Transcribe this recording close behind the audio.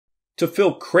To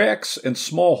fill cracks and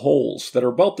small holes that are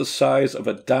about the size of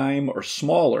a dime or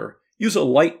smaller, use a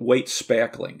lightweight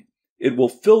spackling. It will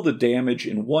fill the damage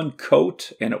in one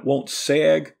coat and it won't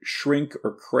sag, shrink,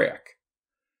 or crack.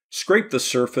 Scrape the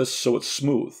surface so it's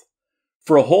smooth.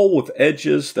 For a hole with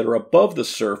edges that are above the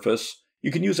surface,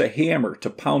 you can use a hammer to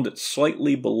pound it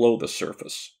slightly below the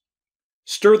surface.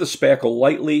 Stir the spackle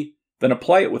lightly, then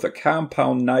apply it with a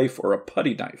compound knife or a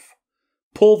putty knife.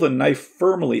 Pull the knife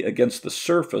firmly against the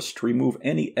surface to remove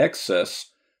any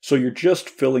excess so you're just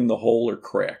filling the hole or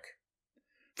crack.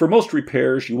 For most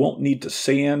repairs, you won't need to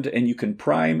sand and you can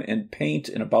prime and paint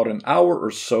in about an hour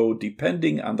or so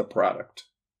depending on the product.